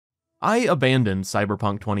I abandoned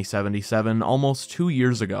Cyberpunk 2077 almost 2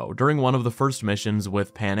 years ago during one of the first missions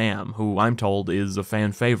with Pan Am, who I'm told is a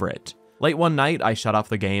fan favorite. Late one night, I shut off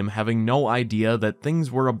the game, having no idea that things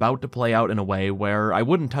were about to play out in a way where I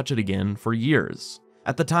wouldn't touch it again for years.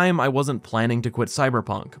 At the time, I wasn't planning to quit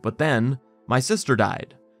Cyberpunk, but then, my sister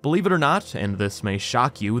died. Believe it or not, and this may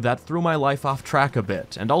shock you, that threw my life off track a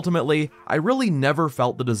bit, and ultimately, I really never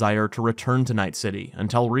felt the desire to return to Night City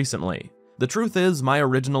until recently. The truth is, my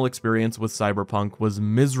original experience with Cyberpunk was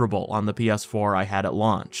miserable on the PS4 I had at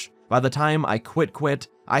launch. By the time I quit,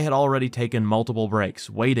 I had already taken multiple breaks,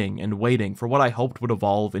 waiting and waiting for what I hoped would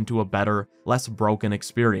evolve into a better, less broken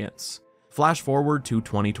experience. Flash forward to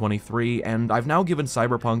 2023, and I've now given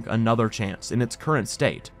Cyberpunk another chance in its current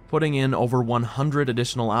state, putting in over 100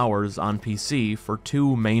 additional hours on PC for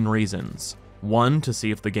two main reasons. One, to see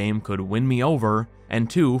if the game could win me over, and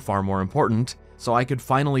two, far more important, so I could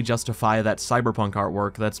finally justify that Cyberpunk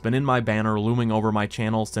artwork that's been in my banner looming over my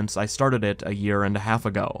channel since I started it a year and a half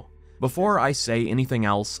ago. Before I say anything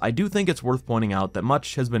else, I do think it's worth pointing out that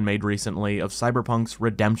much has been made recently of Cyberpunk's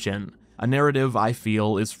redemption, a narrative I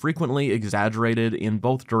feel is frequently exaggerated in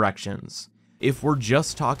both directions. If we're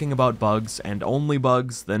just talking about bugs and only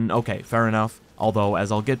bugs, then okay, fair enough, although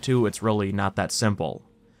as I'll get to, it's really not that simple.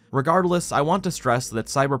 Regardless, I want to stress that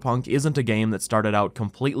Cyberpunk isn't a game that started out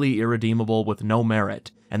completely irredeemable with no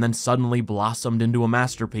merit, and then suddenly blossomed into a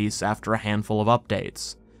masterpiece after a handful of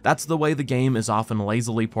updates. That's the way the game is often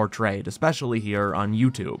lazily portrayed, especially here on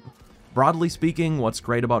YouTube. Broadly speaking, what's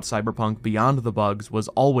great about Cyberpunk beyond the bugs was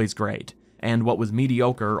always great, and what was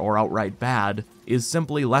mediocre or outright bad is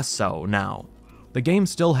simply less so now. The game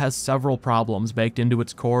still has several problems baked into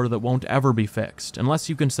its core that won't ever be fixed, unless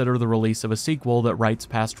you consider the release of a sequel that rights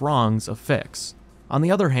past wrongs a fix. On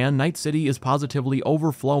the other hand, Night City is positively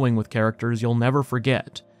overflowing with characters you'll never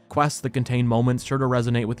forget, quests that contain moments sure to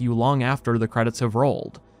resonate with you long after the credits have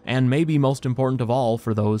rolled, and maybe most important of all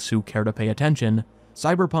for those who care to pay attention,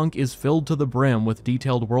 Cyberpunk is filled to the brim with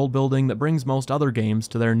detailed world building that brings most other games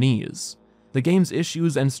to their knees. The game's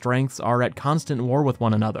issues and strengths are at constant war with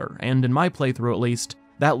one another, and in my playthrough at least,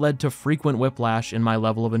 that led to frequent whiplash in my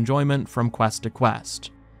level of enjoyment from quest to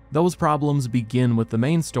quest. Those problems begin with the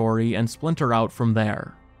main story and splinter out from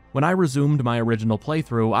there. When I resumed my original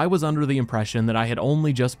playthrough, I was under the impression that I had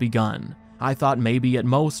only just begun. I thought maybe at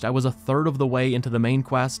most I was a third of the way into the main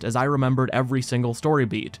quest as I remembered every single story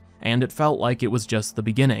beat, and it felt like it was just the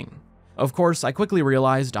beginning. Of course, I quickly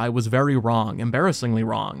realized I was very wrong, embarrassingly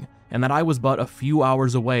wrong, and that I was but a few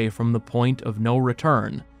hours away from the point of no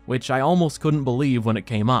return, which I almost couldn't believe when it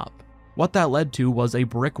came up. What that led to was a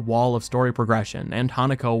brick wall of story progression, and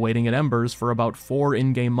Hanako waiting at Embers for about 4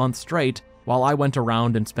 in-game months straight, while I went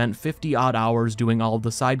around and spent 50-odd hours doing all of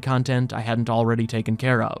the side content I hadn't already taken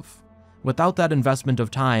care of. Without that investment of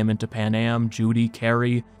time into Pan Am, Judy,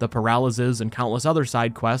 Carrie, the Paralyses, and countless other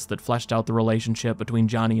side quests that fleshed out the relationship between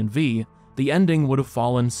Johnny and V, the ending would have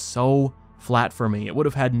fallen so flat for me, it would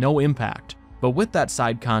have had no impact. But with that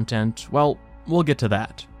side content, well, we'll get to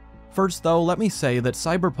that. First though, let me say that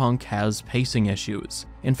Cyberpunk has pacing issues.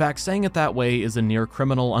 In fact, saying it that way is a near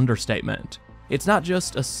criminal understatement. It's not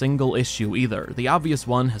just a single issue either. The obvious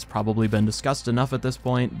one has probably been discussed enough at this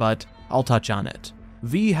point, but I'll touch on it.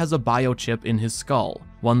 V has a biochip in his skull,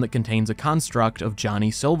 one that contains a construct of Johnny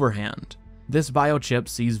Silverhand. This biochip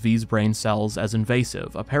sees V's brain cells as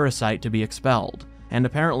invasive, a parasite to be expelled, and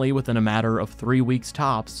apparently within a matter of 3 weeks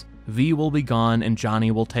tops, V will be gone and Johnny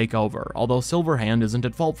will take over, although Silverhand isn't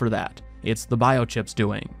at fault for that. It's the biochip's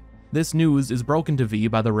doing. This news is broken to V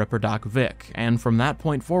by the Ripper Doc Vic, and from that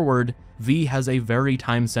point forward, V has a very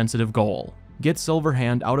time-sensitive goal. Get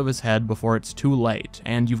Silverhand out of his head before it's too late,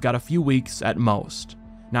 and you've got a few weeks at most.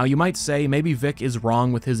 Now you might say maybe Vic is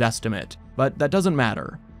wrong with his estimate, but that doesn't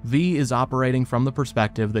matter. V is operating from the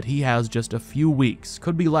perspective that he has just a few weeks,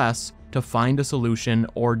 could be less, to find a solution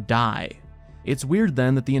or die. It's weird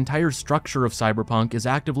then that the entire structure of Cyberpunk is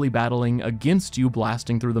actively battling against you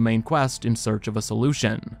blasting through the main quest in search of a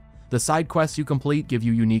solution. The side quests you complete give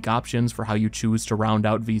you unique options for how you choose to round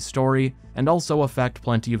out V's story, and also affect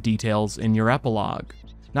plenty of details in your epilogue.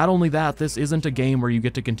 Not only that, this isn't a game where you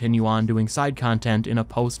get to continue on doing side content in a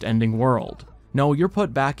post-ending world. No, you're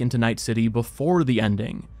put back into Night City before the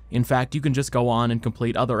ending. In fact, you can just go on and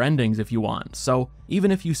complete other endings if you want, so even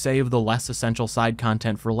if you save the less essential side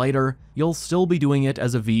content for later, you'll still be doing it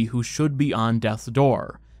as a V who should be on death's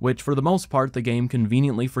door, which for the most part the game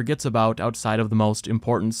conveniently forgets about outside of the most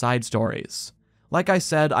important side stories. Like I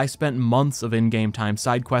said, I spent months of in-game time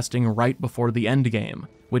side questing right before the endgame,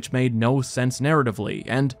 which made no sense narratively,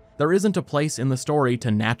 and there isn't a place in the story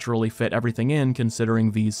to naturally fit everything in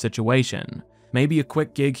considering V's situation. Maybe a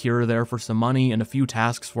quick gig here or there for some money and a few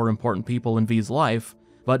tasks for important people in V's life,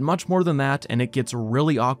 but much more than that, and it gets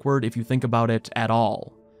really awkward if you think about it at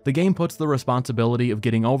all. The game puts the responsibility of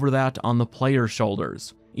getting over that on the player's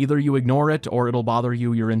shoulders. Either you ignore it or it'll bother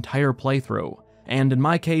you your entire playthrough, and in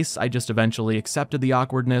my case, I just eventually accepted the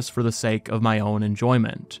awkwardness for the sake of my own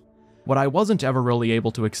enjoyment. What I wasn't ever really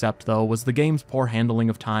able to accept though was the game's poor handling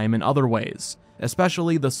of time in other ways,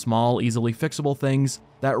 especially the small, easily fixable things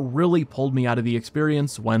that really pulled me out of the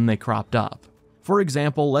experience when they cropped up. For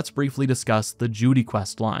example, let's briefly discuss the Judy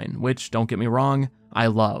questline, which, don't get me wrong, I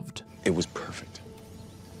loved. It was perfect.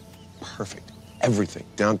 Perfect. Everything,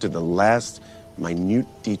 down to the last minute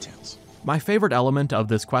details. My favorite element of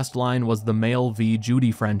this questline was the male v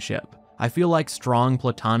Judy friendship. I feel like strong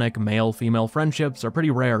platonic male-female friendships are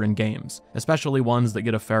pretty rare in games, especially ones that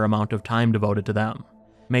get a fair amount of time devoted to them.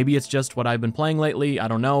 Maybe it's just what I've been playing lately, I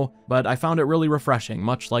don't know, but I found it really refreshing,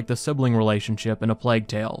 much like the sibling relationship in A Plague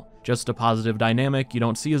Tale. Just a positive dynamic you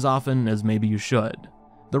don't see as often as maybe you should.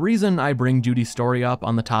 The reason I bring Judy's story up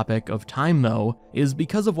on the topic of time though, is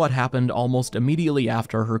because of what happened almost immediately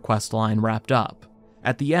after her questline wrapped up.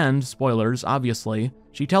 At the end, spoilers obviously,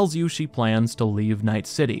 she tells you she plans to leave Night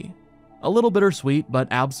City. A little bittersweet, but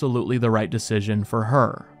absolutely the right decision for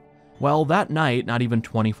her. Well, that night, not even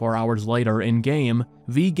 24 hours later in-game,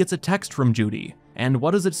 V gets a text from Judy, and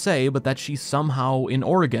what does it say but that she's somehow in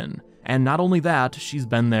Oregon, and not only that, she's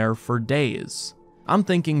been there for days. I'm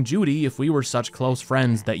thinking, Judy, if we were such close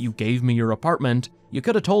friends that you gave me your apartment, you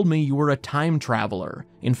could have told me you were a time traveler.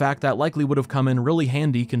 In fact, that likely would have come in really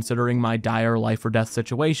handy considering my dire life or death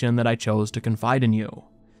situation that I chose to confide in you.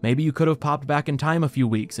 Maybe you could have popped back in time a few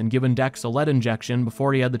weeks and given Dex a lead injection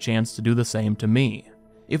before he had the chance to do the same to me.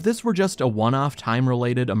 If this were just a one-off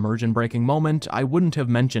time-related immersion-breaking moment, I wouldn't have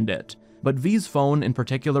mentioned it, but V's phone in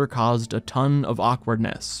particular caused a ton of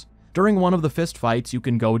awkwardness. During one of the fistfights, you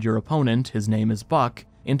can goad your opponent, his name is Buck,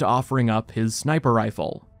 into offering up his sniper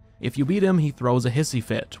rifle. If you beat him, he throws a hissy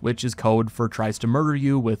fit, which is code for tries to murder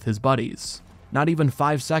you with his buddies. Not even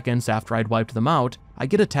 5 seconds after I'd wiped them out, I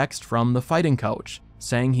get a text from the fighting coach,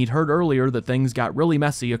 saying he'd heard earlier that things got really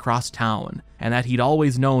messy across town, and that he'd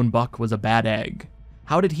always known Buck was a bad egg.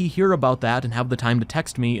 How did he hear about that and have the time to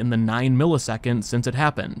text me in the 9 milliseconds since it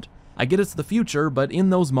happened? I get it's the future, but in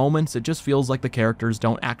those moments it just feels like the characters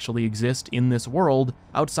don't actually exist in this world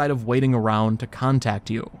outside of waiting around to contact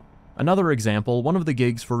you. Another example, one of the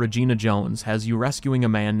gigs for Regina Jones has you rescuing a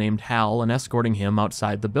man named Hal and escorting him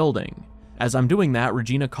outside the building. As I'm doing that,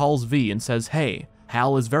 Regina calls V and says, "Hey,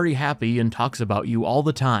 Hal is very happy and talks about you all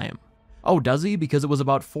the time." Oh, does he? Because it was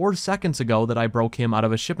about 4 seconds ago that I broke him out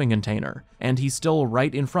of a shipping container, and he's still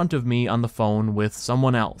right in front of me on the phone with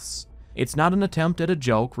someone else. It's not an attempt at a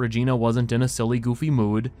joke, Regina wasn't in a silly goofy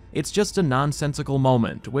mood, it's just a nonsensical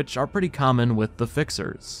moment, which are pretty common with the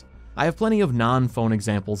fixers. I have plenty of non-phone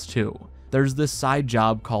examples too. There's this side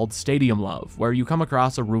job called Stadium Love, where you come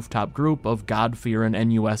across a rooftop group of God-fearing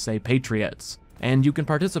NUSA patriots, and you can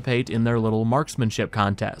participate in their little marksmanship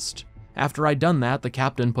contest. After I'd done that, the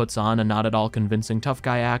captain puts on a not at all convincing tough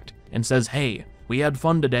guy act and says, "Hey, we had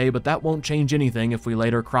fun today, but that won't change anything if we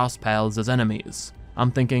later cross paths as enemies."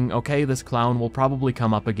 I'm thinking, okay, this clown will probably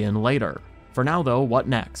come up again later. For now though, what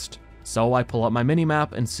next? So I pull up my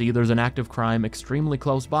minimap and see there's an active crime extremely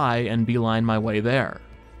close by and beeline my way there.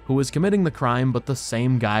 Who is committing the crime but the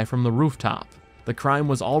same guy from the rooftop? The crime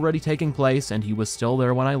was already taking place and he was still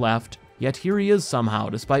there when I left, yet here he is somehow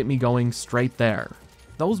despite me going straight there.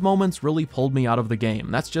 Those moments really pulled me out of the game.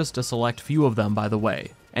 That's just a select few of them, by the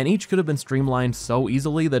way, and each could have been streamlined so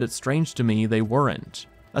easily that it's strange to me they weren't.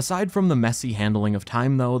 Aside from the messy handling of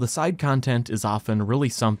time though, the side content is often really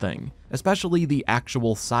something, especially the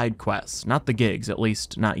actual side quests, not the gigs, at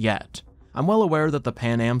least not yet. I'm well aware that the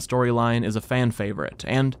Pan Am storyline is a fan favorite,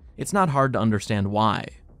 and it's not hard to understand why.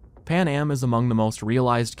 Pan Am is among the most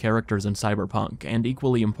realized characters in Cyberpunk, and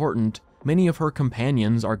equally important, many of her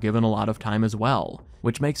companions are given a lot of time as well,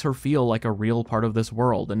 which makes her feel like a real part of this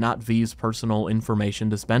world and not V's personal information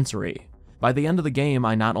dispensary. By the end of the game,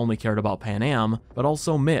 I not only cared about Pan Am, but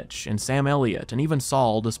also Mitch and Sam Elliott and even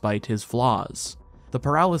Saul despite his flaws. The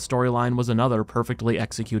Paralis storyline was another perfectly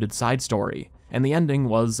executed side story, and the ending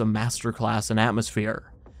was a masterclass in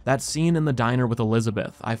atmosphere. That scene in the diner with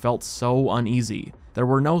Elizabeth, I felt so uneasy. There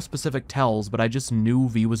were no specific tells, but I just knew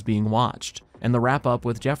V was being watched, and the wrap-up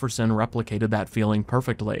with Jefferson replicated that feeling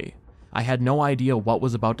perfectly. I had no idea what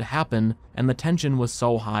was about to happen, and the tension was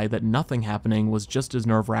so high that nothing happening was just as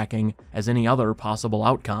nerve-wracking as any other possible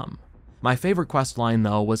outcome. My favorite questline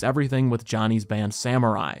though was everything with Johnny's band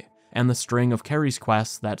Samurai, and the string of Carrie's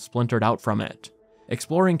quests that splintered out from it.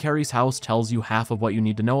 Exploring Carrie's house tells you half of what you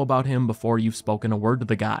need to know about him before you've spoken a word to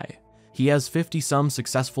the guy. He has 50-some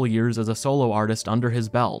successful years as a solo artist under his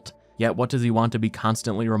belt, yet what does he want to be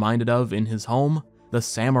constantly reminded of in his home? The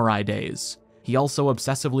samurai days. He also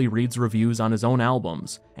obsessively reads reviews on his own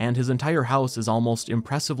albums, and his entire house is almost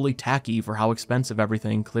impressively tacky for how expensive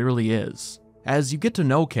everything clearly is. As you get to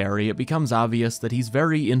know Carrie, it becomes obvious that he's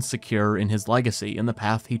very insecure in his legacy and the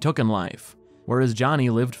path he took in life. Whereas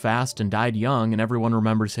Johnny lived fast and died young and everyone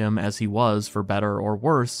remembers him as he was for better or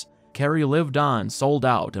worse, Carrie lived on, sold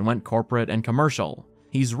out, and went corporate and commercial.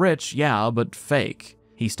 He's rich, yeah, but fake.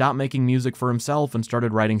 He stopped making music for himself and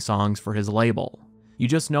started writing songs for his label. You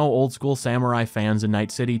just know old school samurai fans in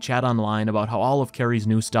Night City chat online about how all of Carrie's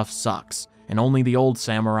new stuff sucks, and only the old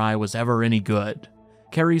samurai was ever any good.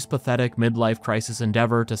 Carrie's pathetic midlife crisis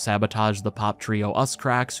endeavor to sabotage the pop trio Us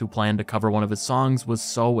Cracks who planned to cover one of his songs was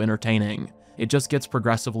so entertaining. It just gets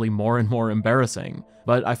progressively more and more embarrassing,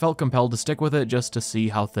 but I felt compelled to stick with it just to see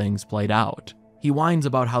how things played out. He whines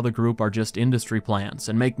about how the group are just industry plants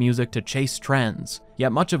and make music to chase trends,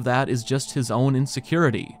 yet much of that is just his own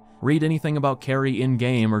insecurity. Read anything about Carrie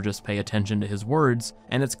in-game or just pay attention to his words,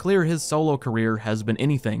 and it's clear his solo career has been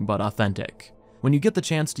anything but authentic. When you get the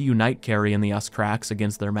chance to unite Carrie and the Us Cracks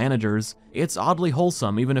against their managers, it's oddly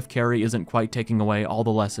wholesome even if Carrie isn't quite taking away all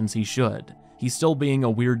the lessons he should. He's still being a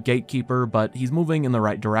weird gatekeeper, but he's moving in the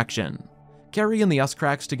right direction. Carrie and the Us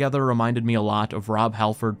Cracks together reminded me a lot of Rob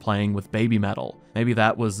Halford playing with Baby Metal. Maybe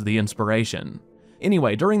that was the inspiration.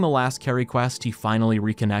 Anyway, during the last Carrie quest, he finally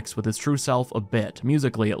reconnects with his true self a bit,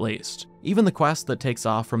 musically at least. Even the quest that takes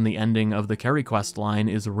off from the ending of the Carrie quest line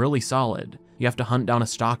is really solid. You have to hunt down a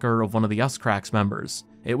stalker of one of the Us Cracks members.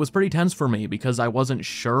 It was pretty tense for me because I wasn't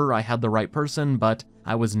sure I had the right person, but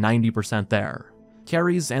I was 90% there.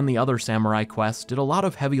 Carrie's and the other samurai quests did a lot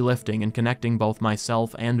of heavy lifting in connecting both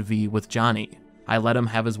myself and V with Johnny. I let him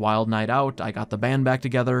have his wild night out, I got the band back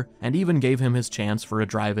together, and even gave him his chance for a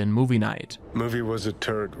drive-in movie night. Movie was a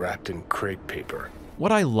turd wrapped in crepe paper.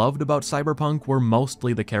 What I loved about Cyberpunk were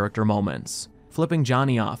mostly the character moments. Flipping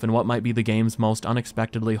Johnny off in what might be the game's most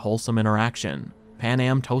unexpectedly wholesome interaction.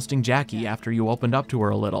 Panam toasting Jackie after you opened up to her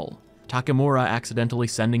a little. Takemura accidentally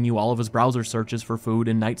sending you all of his browser searches for food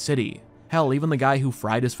in Night City. Hell, even the guy who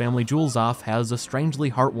fried his family jewels off has a strangely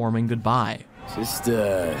heartwarming goodbye. Just,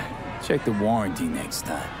 check the warranty next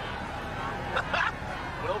time.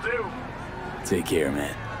 Will do. Take care,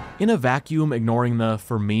 man. In a vacuum, ignoring the,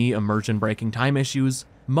 for me, immersion-breaking time issues,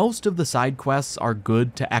 most of the side quests are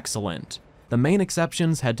good to excellent. The main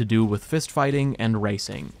exceptions had to do with fistfighting and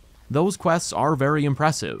racing. Those quests are very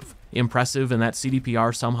impressive. Impressive in that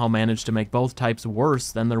CDPR somehow managed to make both types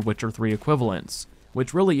worse than their Witcher 3 equivalents,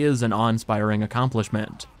 which really is an awe-inspiring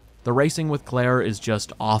accomplishment. The racing with Claire is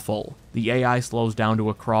just awful. The AI slows down to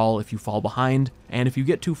a crawl if you fall behind, and if you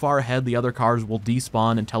get too far ahead the other cars will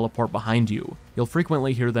despawn and teleport behind you. You'll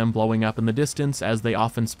frequently hear them blowing up in the distance as they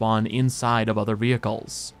often spawn inside of other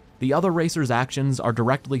vehicles. The other racers' actions are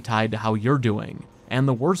directly tied to how you're doing, and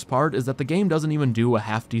the worst part is that the game doesn't even do a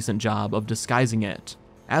half-decent job of disguising it.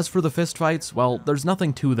 As for the fistfights, well, there's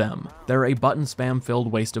nothing to them. They're a button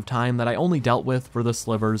spam-filled waste of time that I only dealt with for the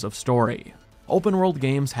slivers of story. Open-world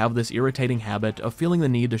games have this irritating habit of feeling the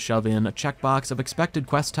need to shove in a checkbox of expected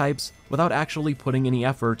quest types without actually putting any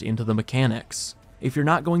effort into the mechanics. If you're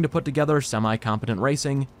not going to put together semi-competent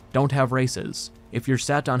racing, don't have races. If you're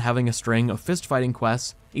set on having a string of fist-fighting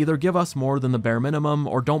quests, either give us more than the bare minimum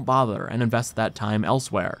or don't bother and invest that time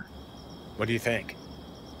elsewhere. What do you think?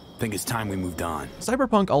 I think it's time we moved on.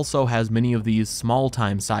 Cyberpunk also has many of these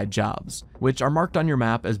small-time side jobs, which are marked on your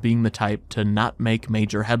map as being the type to not make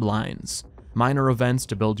major headlines. Minor events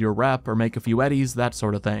to build your rep or make a few eddies, that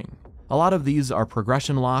sort of thing. A lot of these are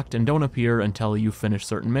progression locked and don't appear until you finish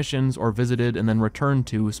certain missions or visited and then return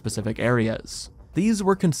to specific areas. These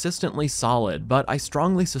were consistently solid, but I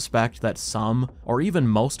strongly suspect that some, or even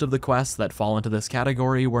most of the quests that fall into this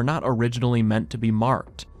category were not originally meant to be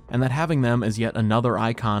marked, and that having them as yet another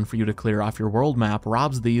icon for you to clear off your world map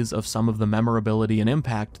robs these of some of the memorability and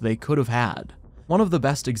impact they could have had. One of the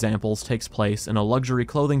best examples takes place in a luxury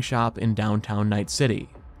clothing shop in downtown Night City.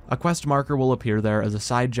 A quest marker will appear there as a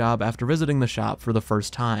side job after visiting the shop for the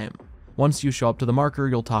first time. Once you show up to the marker,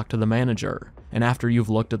 you'll talk to the manager, and after you've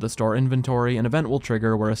looked at the store inventory, an event will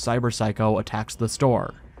trigger where a cyber psycho attacks the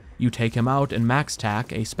store. You take him out and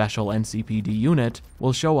MaxTac, a special NCPD unit,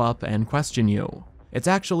 will show up and question you. It's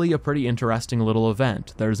actually a pretty interesting little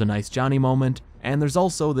event. There's a nice Johnny moment, and there's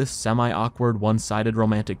also this semi-awkward one-sided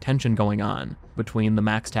romantic tension going on between the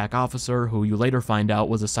MaxTac officer, who you later find out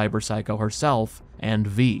was a cyber psycho herself, and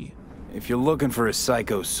V. If you're looking for a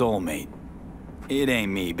psycho soulmate, It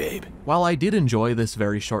ain't me, babe. While I did enjoy this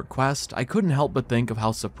very short quest, I couldn't help but think of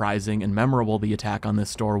how surprising and memorable the attack on this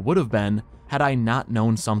store would have been had I not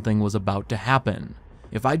known something was about to happen.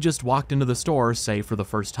 If I just walked into the store, say for the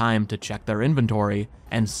first time, to check their inventory,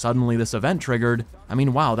 and suddenly this event triggered, I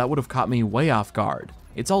mean, wow, that would have caught me way off guard.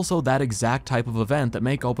 It's also that exact type of event that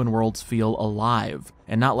make open worlds feel alive,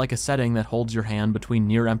 and not like a setting that holds your hand between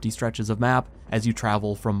near-empty stretches of map as you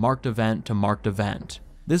travel from marked event to marked event.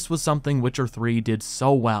 This was something Witcher 3 did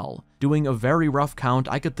so well. Doing a very rough count,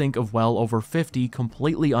 I could think of well over 50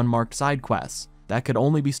 completely unmarked side quests that could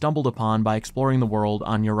only be stumbled upon by exploring the world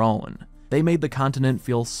on your own. They made the continent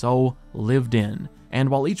feel so lived in, and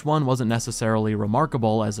while each one wasn't necessarily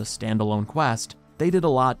remarkable as a standalone quest, they did a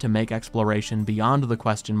lot to make exploration beyond the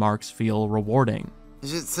question marks feel rewarding.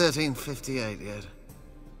 Is it 1358 yet?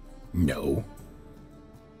 No.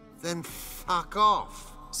 Then fuck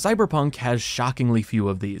off. Cyberpunk has shockingly few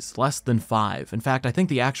of these, less than 5. In fact, I think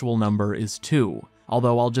the actual number is 2,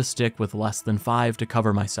 although I'll just stick with less than 5 to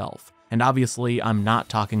cover myself. And obviously, I'm not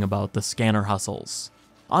talking about the scanner hustles.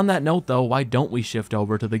 On that note though, why don't we shift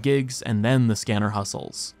over to the gigs and then the scanner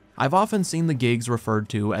hustles? I've often seen the gigs referred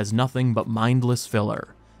to as nothing but mindless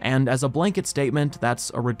filler, and as a blanket statement, that's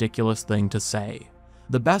a ridiculous thing to say.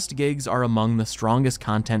 The best gigs are among the strongest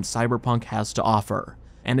content Cyberpunk has to offer,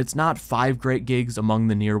 and it's not 5 great gigs among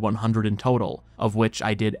the near 100 in total, of which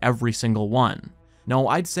I did every single one. No,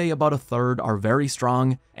 I'd say about a third are very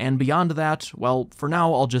strong, and beyond that, well, for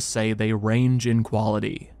now I'll just say they range in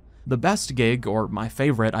quality. The best gig, or my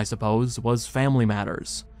favorite I suppose, was Family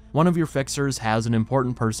Matters. One of your fixers has an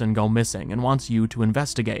important person go missing and wants you to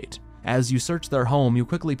investigate. As you search their home, you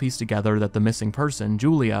quickly piece together that the missing person,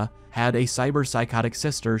 Julia, had a cyber-psychotic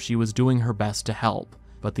sister she was doing her best to help.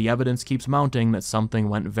 But the evidence keeps mounting that something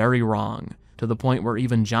went very wrong, to the point where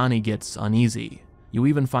even Johnny gets uneasy. You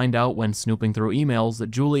even find out when snooping through emails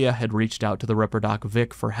that Julia had reached out to the Ripper Doc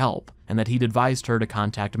Vic for help, and that he'd advised her to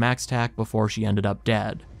contact MaxTac before she ended up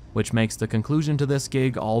dead, which makes the conclusion to this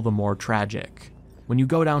gig all the more tragic. When you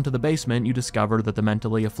go down to the basement, you discover that the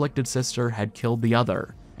mentally afflicted sister had killed the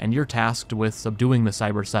other, and you're tasked with subduing the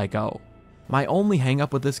cyber psycho. My only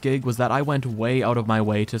hang-up with this gig was that I went way out of my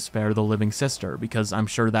way to spare the living sister, because I'm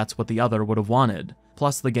sure that's what the other would have wanted.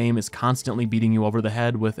 Plus, the game is constantly beating you over the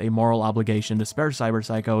head with a moral obligation to spare cyber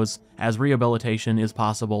psychos, as rehabilitation is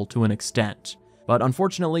possible to an extent. But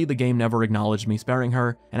unfortunately, the game never acknowledged me sparing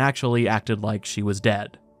her, and actually acted like she was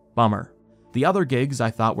dead. Bummer. The other gigs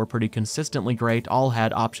I thought were pretty consistently great all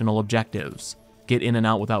had optional objectives. Get in and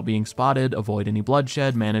out without being spotted, avoid any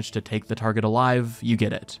bloodshed, manage to take the target alive, you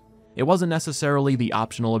get it. It wasn't necessarily the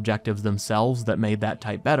optional objectives themselves that made that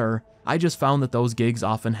type better, I just found that those gigs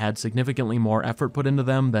often had significantly more effort put into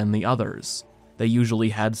them than the others. They usually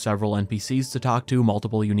had several NPCs to talk to,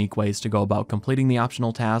 multiple unique ways to go about completing the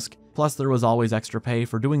optional task, plus there was always extra pay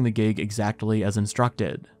for doing the gig exactly as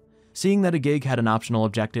instructed. Seeing that a gig had an optional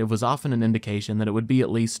objective was often an indication that it would be at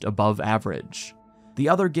least above average. The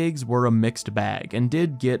other gigs were a mixed bag and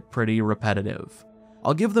did get pretty repetitive.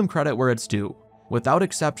 I'll give them credit where it's due. Without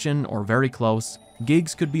exception, or very close,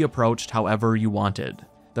 gigs could be approached however you wanted.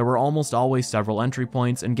 There were almost always several entry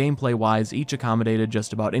points, and gameplay-wise each accommodated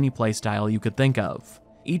just about any playstyle you could think of.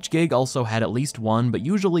 Each gig also had at least 1, but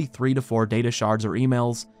usually 3 to 4 data shards or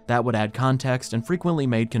emails that would add context and frequently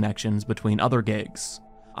made connections between other gigs.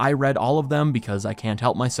 I read all of them because I can't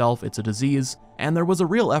help myself, it's a disease, and there was a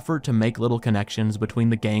real effort to make little connections between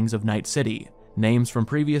the gangs of Night City. Names from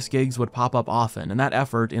previous gigs would pop up often, and that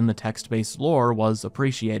effort in the text-based lore was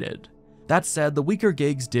appreciated. That said, the weaker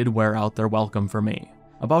gigs did wear out their welcome for me.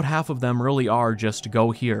 About half of them really are just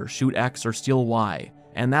go here, shoot X or steal Y,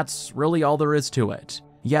 and that's really all there is to it.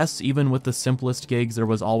 Yes, even with the simplest gigs there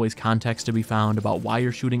was always context to be found about why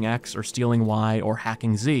you're shooting X or stealing Y or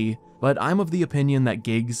hacking Z, but I'm of the opinion that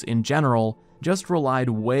gigs, in general, just relied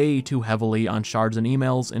way too heavily on shards and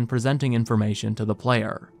emails in presenting information to the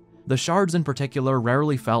player. The shards in particular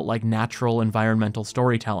rarely felt like natural environmental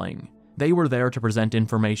storytelling. They were there to present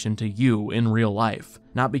information to you in real life,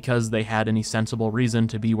 not because they had any sensible reason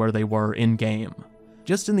to be where they were in-game.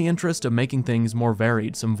 Just in the interest of making things more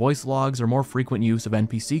varied, some voice logs or more frequent use of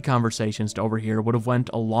NPC conversations to overhear would have went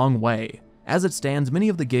a long way. As it stands, many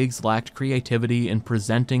of the gigs lacked creativity in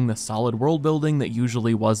presenting the solid world building that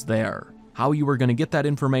usually was there. How you were going to get that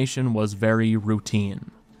information was very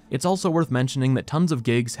routine. It's also worth mentioning that tons of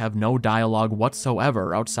gigs have no dialogue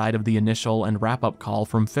whatsoever outside of the initial and wrap-up call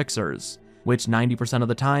from fixers, which 90% of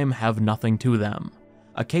the time have nothing to them.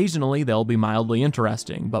 Occasionally they'll be mildly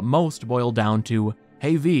interesting, but most boil down to,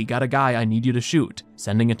 "Hey V, got a guy I need you to shoot,"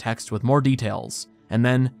 sending a text with more details, and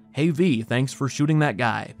then, "Hey V, thanks for shooting that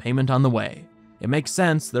guy, payment on the way." It makes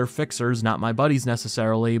sense, they're fixers, not my buddies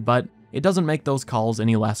necessarily, but it doesn't make those calls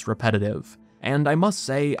any less repetitive. And I must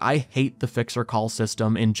say, I hate the fixer call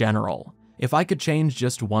system in general. If I could change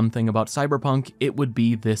just one thing about Cyberpunk, it would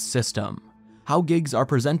be this system. How gigs are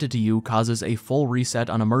presented to you causes a full reset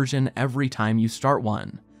on immersion every time you start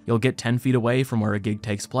one. You'll get 10 feet away from where a gig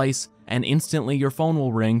takes place, and instantly your phone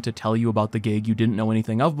will ring to tell you about the gig you didn't know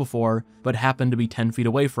anything of before, but happened to be 10 feet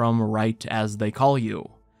away from right as they call you.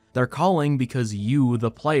 They're calling because you,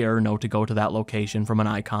 the player, know to go to that location from an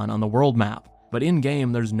icon on the world map, but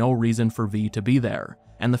in-game there's no reason for V to be there,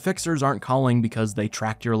 and the fixers aren't calling because they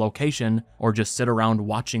tracked your location or just sit around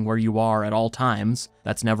watching where you are at all times.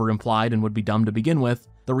 That's never implied and would be dumb to begin with.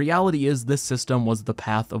 The reality is this system was the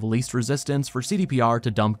path of least resistance for CDPR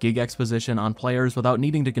to dump gig exposition on players without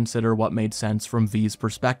needing to consider what made sense from V's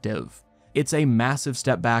perspective. It's a massive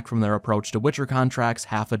step back from their approach to Witcher contracts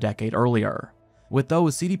half a decade earlier. With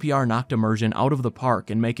those, CDPR knocked immersion out of the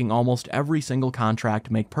park in making almost every single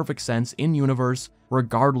contract make perfect sense in-universe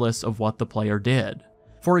regardless of what the player did.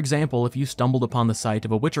 For example, if you stumbled upon the site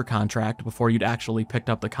of a Witcher contract before you'd actually picked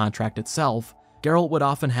up the contract itself, Geralt would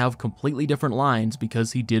often have completely different lines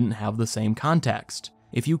because he didn't have the same context.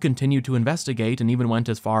 If you continued to investigate and even went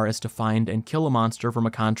as far as to find and kill a monster from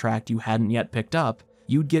a contract you hadn't yet picked up,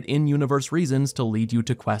 you'd get in-universe reasons to lead you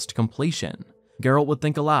to quest completion. Geralt would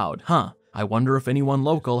think aloud, I wonder if anyone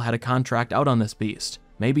local had a contract out on this beast.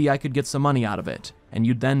 Maybe I could get some money out of it, and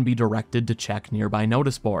you'd then be directed to check nearby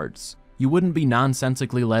notice boards. You wouldn't be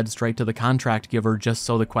nonsensically led straight to the contract giver just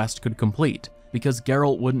so the quest could complete, because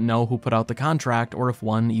Geralt wouldn't know who put out the contract or if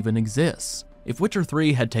one even exists. If Witcher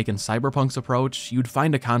 3 had taken Cyberpunk's approach, you'd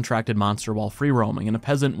find a contracted monster while free roaming, and a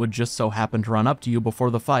peasant would just so happen to run up to you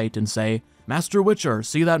before the fight and say, "Master Witcher,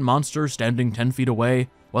 see that monster standing 10 feet away?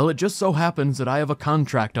 Well, it just so happens that I have a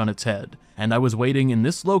contract on its head, and I was waiting in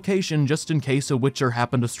this location just in case a Witcher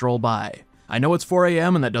happened to stroll by. I know it's 4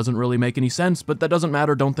 AM and that doesn't really make any sense, but that doesn't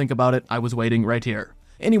matter, don't think about it, I was waiting right here.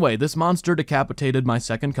 Anyway, this monster decapitated my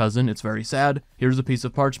second cousin, it's very sad. Here's a piece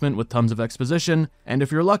of parchment with tons of exposition, and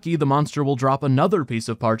if you're lucky, the monster will drop another piece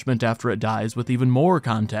of parchment after it dies with even more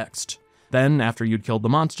context." Then, after you'd killed the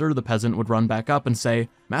monster, the peasant would run back up and say,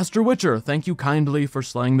 "Master Witcher, thank you kindly for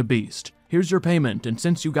slaying the beast. Here's your payment, and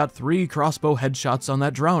since you got 3 crossbow headshots on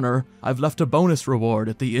that drowner, I've left a bonus reward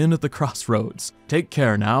at the inn at the crossroads. Take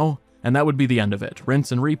care now." And that would be the end of it.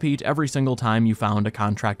 Rinse and repeat every single time you found a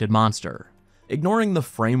contracted monster. Ignoring the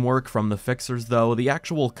framework from the fixers though, the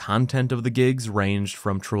actual content of the gigs ranged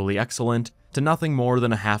from truly excellent to nothing more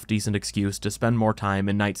than a half-decent excuse to spend more time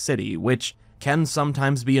in Night City, which can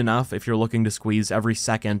sometimes be enough if you're looking to squeeze every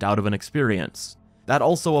second out of an experience. That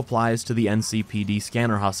also applies to the NCPD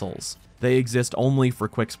scanner hustles. They exist only for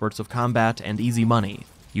quick spurts of combat and easy money.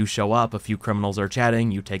 You show up, a few criminals are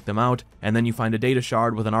chatting, you take them out, and then you find a data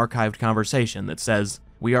shard with an archived conversation that says,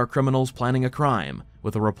 "We are criminals planning a crime,"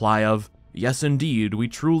 with a reply of, "Yes indeed, we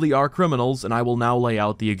truly are criminals, and I will now lay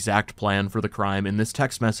out the exact plan for the crime in this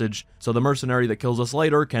text message, so the mercenary that kills us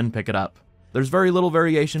later can pick it up." There's very little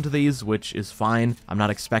variation to these, which is fine. I'm not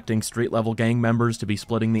expecting street-level gang members to be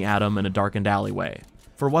splitting the atom in a darkened alleyway.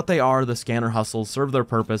 For what they are, the scanner hustles serve their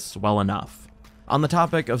purpose well enough. On the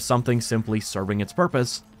topic of something simply serving its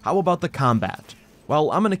purpose, how about the combat?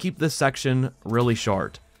 Well, I'm going to keep this section really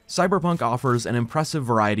short. Cyberpunk offers an impressive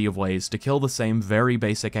variety of ways to kill the same very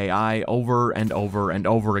basic AI over and over and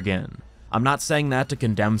over again. I'm not saying that to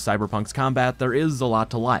condemn Cyberpunk's combat, there is a lot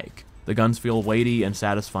to like. The guns feel weighty and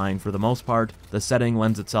satisfying for the most part, the setting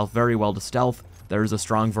lends itself very well to stealth, there's a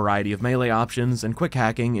strong variety of melee options, and quick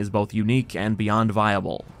hacking is both unique and beyond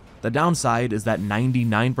viable. The downside is that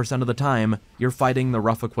 99% of the time, you're fighting the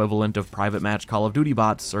rough equivalent of private match Call of Duty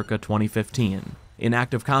bots circa 2015. In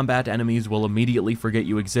active combat, enemies will immediately forget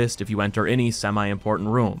you exist if you enter any semi-important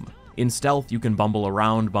room. In stealth, you can bumble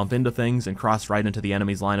around, bump into things, and cross right into the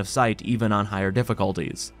enemy's line of sight even on higher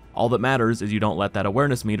difficulties. All that matters is you don't let that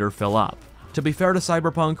awareness meter fill up. To be fair to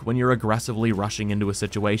Cyberpunk, when you're aggressively rushing into a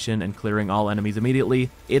situation and clearing all enemies immediately,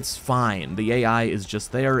 it's fine. The AI is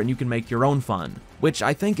just there and you can make your own fun, which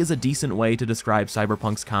I think is a decent way to describe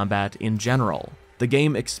Cyberpunk's combat in general. The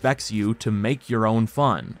game expects you to make your own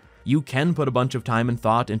fun. You can put a bunch of time and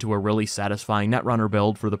thought into a really satisfying Netrunner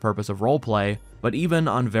build for the purpose of roleplay, but even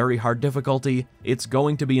on very hard difficulty, it's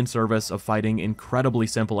going to be in service of fighting incredibly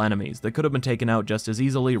simple enemies that could have been taken out just as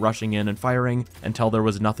easily rushing in and firing until there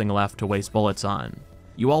was nothing left to waste bullets on.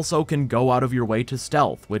 You also can go out of your way to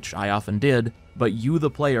stealth, which I often did, but you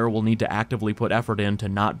the player will need to actively put effort in to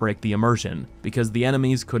not break the immersion, because the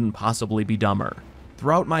enemies couldn't possibly be dumber.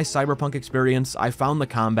 Throughout my Cyberpunk experience, I found the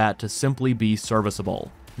combat to simply be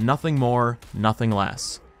serviceable. Nothing more, nothing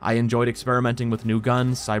less. I enjoyed experimenting with new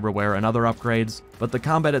guns, cyberware, and other upgrades, but the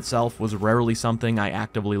combat itself was rarely something I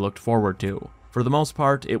actively looked forward to. For the most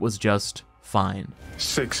part, it was just fine.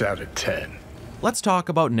 6 out of 10. Let's talk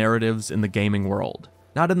about narratives in the gaming world.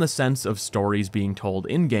 Not in the sense of stories being told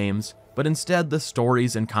in games, but instead the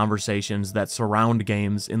stories and conversations that surround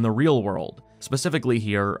games in the real world, specifically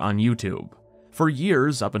here on YouTube. For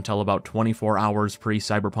years, up until about 24 hours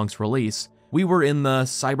pre-Cyberpunk's release, we were in the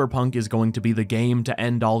Cyberpunk is going to be the game to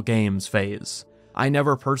end all games phase. I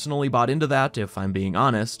never personally bought into that, if I'm being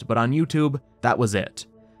honest, but on YouTube, that was it.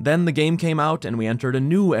 Then the game came out and we entered a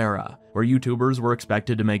new era, where YouTubers were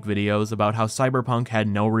expected to make videos about how Cyberpunk had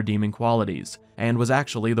no redeeming qualities, and was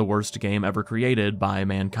actually the worst game ever created by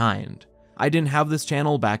mankind. I didn't have this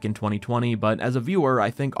channel back in 2020, but as a viewer, I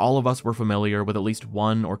think all of us were familiar with at least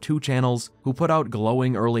 1 or 2 channels who put out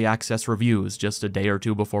glowing early access reviews just a day or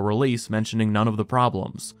 2 before release mentioning none of the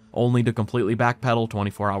problems, only to completely backpedal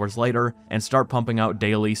 24 hours later and start pumping out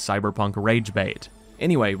daily Cyberpunk rage bait.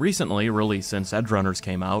 Anyway, recently, really since Edgerunners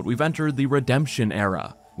came out, we've entered the Redemption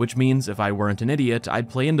era, which means if I weren't an idiot, I'd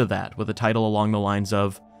play into that with a title along the lines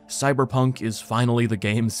of Cyberpunk is finally the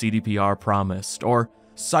game CDPR promised, or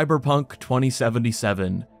Cyberpunk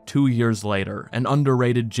 2077, 2 years later, an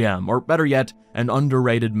underrated gem, or better yet, an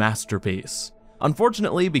underrated masterpiece.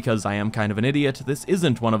 Unfortunately, because I am kind of an idiot, this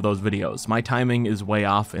isn't one of those videos. My timing is way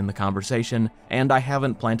off in the conversation, and I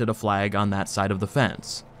haven't planted a flag on that side of the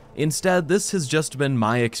fence. Instead, this has just been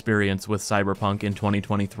my experience with Cyberpunk in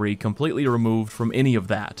 2023, completely removed from any of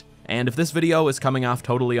that. And if this video is coming off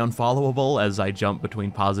totally unfollowable as I jump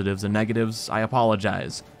between positives and negatives, I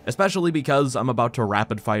apologize. Especially because I'm about to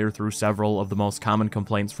rapid fire through several of the most common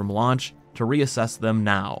complaints from launch to reassess them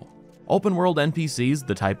now. Open world NPCs,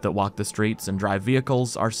 the type that walk the streets and drive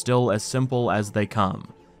vehicles, are still as simple as they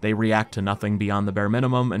come. They react to nothing beyond the bare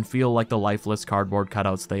minimum and feel like the lifeless cardboard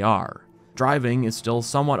cutouts they are. Driving is still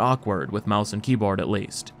somewhat awkward, with mouse and keyboard at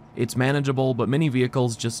least. It's manageable, but many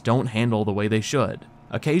vehicles just don't handle the way they should.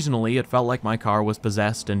 Occasionally, it felt like my car was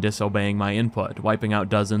possessed and disobeying my input, wiping out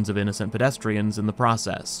dozens of innocent pedestrians in the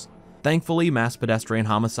process. Thankfully, mass pedestrian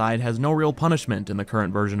homicide has no real punishment in the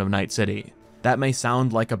current version of Night City. That may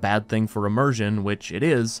sound like a bad thing for immersion, which it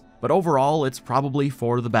is, but overall, it's probably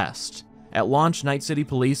for the best. At launch, Night City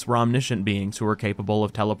police were omniscient beings who were capable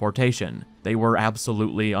of teleportation. They were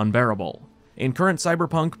absolutely unbearable. In current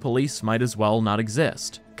Cyberpunk, police might as well not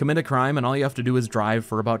exist. Commit a crime and all you have to do is drive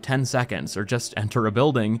for about 10 seconds or just enter a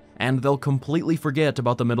building, and they'll completely forget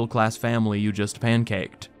about the middle-class family you just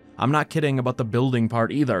pancaked. I'm not kidding about the building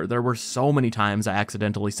part either. There were so many times I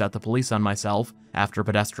accidentally set the police on myself after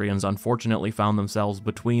pedestrians unfortunately found themselves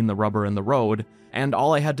between the rubber and the road, and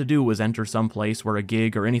all I had to do was enter some place where a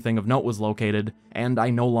gig or anything of note was located, and I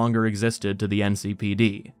no longer existed to the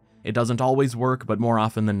NCPD. It doesn't always work, but more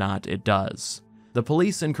often than not, it does. The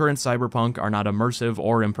police in current Cyberpunk are not immersive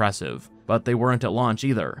or impressive, but they weren't at launch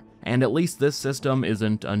either, and at least this system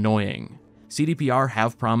isn't annoying. CDPR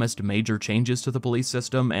have promised major changes to the police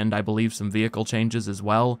system, and I believe some vehicle changes as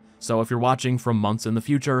well, so if you're watching from months in the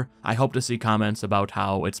future, I hope to see comments about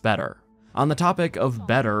how it's better. On the topic of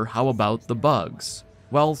better, how about the bugs?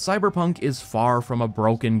 Well, Cyberpunk is far from a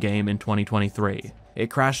broken game in 2023. It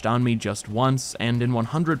crashed on me just once, and in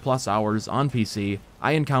 100 plus hours on PC,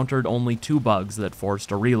 I encountered only 2 bugs that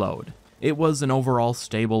forced a reload. It was an overall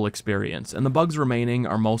stable experience, and the bugs remaining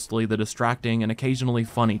are mostly the distracting and occasionally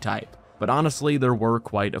funny type, but honestly there were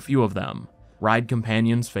quite a few of them. Ride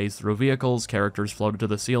companions phased through vehicles, characters floated to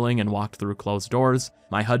the ceiling and walked through closed doors,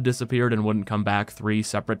 my HUD disappeared and wouldn't come back 3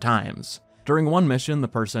 separate times. During one mission, the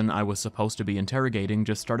person I was supposed to be interrogating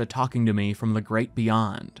just started talking to me from the great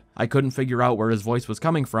beyond. I couldn't figure out where his voice was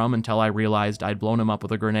coming from until I realized I'd blown him up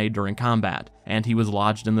with a grenade during combat, and he was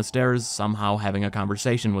lodged in the stairs, somehow having a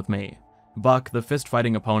conversation with me. Buck, the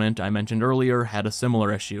fist-fighting opponent I mentioned earlier, had a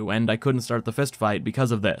similar issue, and I couldn't start the fist fight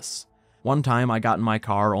because of this. One time I got in my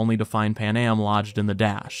car only to find Pan Am lodged in the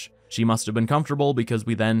dash. She must have been comfortable because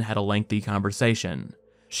we then had a lengthy conversation.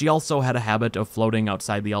 She also had a habit of floating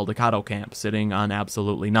outside the Aldecado camp, sitting on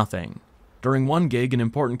absolutely nothing. During one gig, an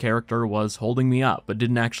important character was holding me up, but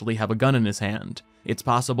didn't actually have a gun in his hand. It's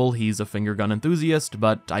possible he's a finger gun enthusiast,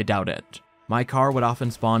 but I doubt it. My car would often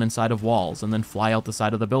spawn inside of walls and then fly out the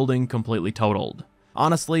side of the building completely totaled.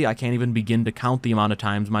 Honestly, I can't even begin to count the amount of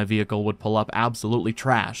times my vehicle would pull up absolutely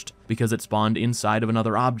trashed because it spawned inside of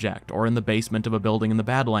another object or in the basement of a building in the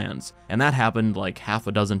Badlands, and that happened like half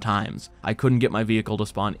a dozen times. I couldn't get my vehicle to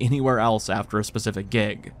spawn anywhere else after a specific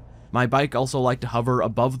gig. My bike also liked to hover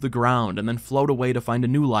above the ground and then float away to find a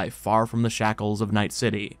new life far from the shackles of Night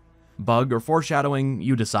City. Bug or foreshadowing,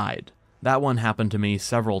 you decide. That one happened to me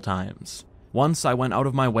several times. Once I went out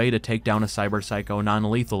of my way to take down a cyber psycho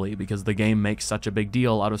non-lethally because the game makes such a big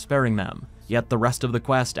deal out of sparing them, yet the rest of the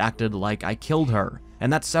quest acted like I killed her,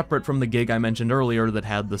 and that's separate from the gig I mentioned earlier that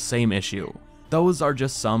had the same issue. Those are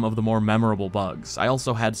just some of the more memorable bugs. I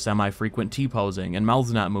also had semi-frequent T-posing and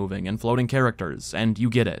mouths not moving and floating characters, and you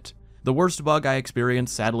get it. The worst bug I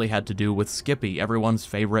experienced sadly had to do with Skippy, everyone's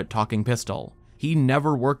favorite talking pistol. He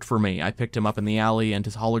never worked for me. I picked him up in the alley and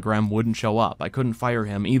his hologram wouldn't show up. I couldn't fire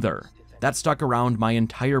him either. That stuck around my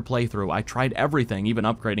entire playthrough. I tried everything, even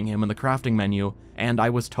upgrading him in the crafting menu, and I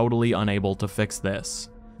was totally unable to fix this.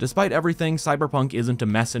 Despite everything, Cyberpunk isn't a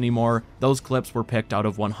mess anymore. Those clips were picked out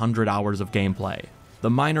of 100 hours of gameplay. The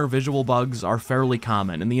minor visual bugs are fairly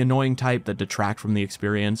common, and the annoying type that detract from the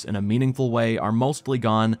experience in a meaningful way are mostly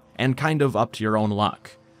gone and kind of up to your own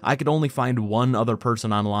luck. I could only find one other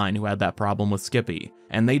person online who had that problem with Skippy,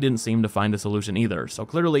 and they didn't seem to find a solution either, so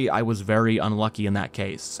clearly I was very unlucky in that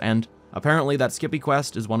case, and apparently that Skippy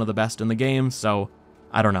quest is one of the best in the game, so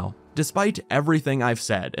I don't know. Despite everything I've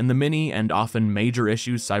said and the many and often major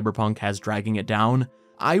issues Cyberpunk has dragging it down,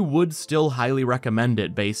 I would still highly recommend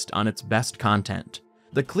it based on its best content.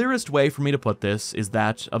 The clearest way for me to put this is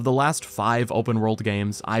that of the last 5 open world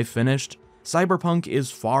games I've finished, Cyberpunk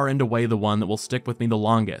is far and away the one that will stick with me the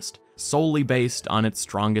longest, solely based on its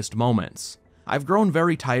strongest moments. I've grown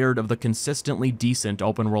very tired of the consistently decent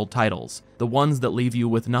open world titles, the ones that leave you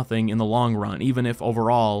with nothing in the long run, even if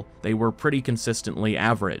overall they were pretty consistently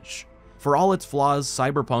average. For all its flaws,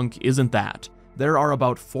 Cyberpunk isn't that. There are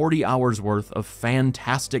about 40 hours worth of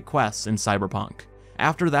fantastic quests in Cyberpunk.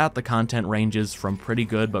 After that, the content ranges from pretty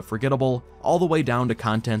good but forgettable, all the way down to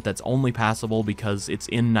content that's only passable because it's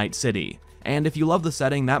in Night City. And if you love the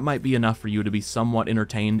setting, that might be enough for you to be somewhat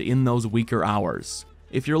entertained in those weaker hours.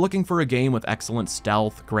 If you're looking for a game with excellent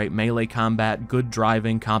stealth, great melee combat, good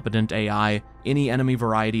driving, competent AI, any enemy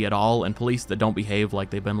variety at all, and police that don't behave like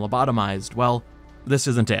they've been lobotomized, well, this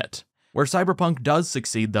isn't it. Where Cyberpunk does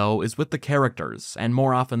succeed, though, is with the characters, and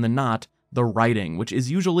more often than not, the writing, which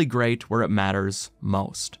is usually great where it matters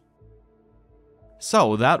most.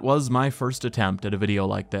 So that was my first attempt at a video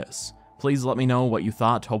like this. Please let me know what you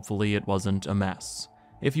thought, hopefully it wasn't a mess.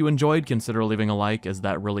 If you enjoyed, consider leaving a like, as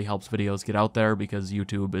that really helps videos get out there because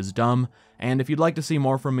YouTube is dumb, and if you'd like to see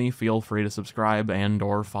more from me, feel free to subscribe and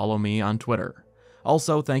or follow me on Twitter.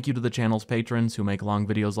 Also, thank you to the channel's patrons who make long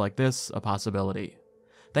videos like this a possibility.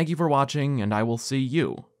 Thank you for watching, and I will see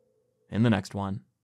you in the next one.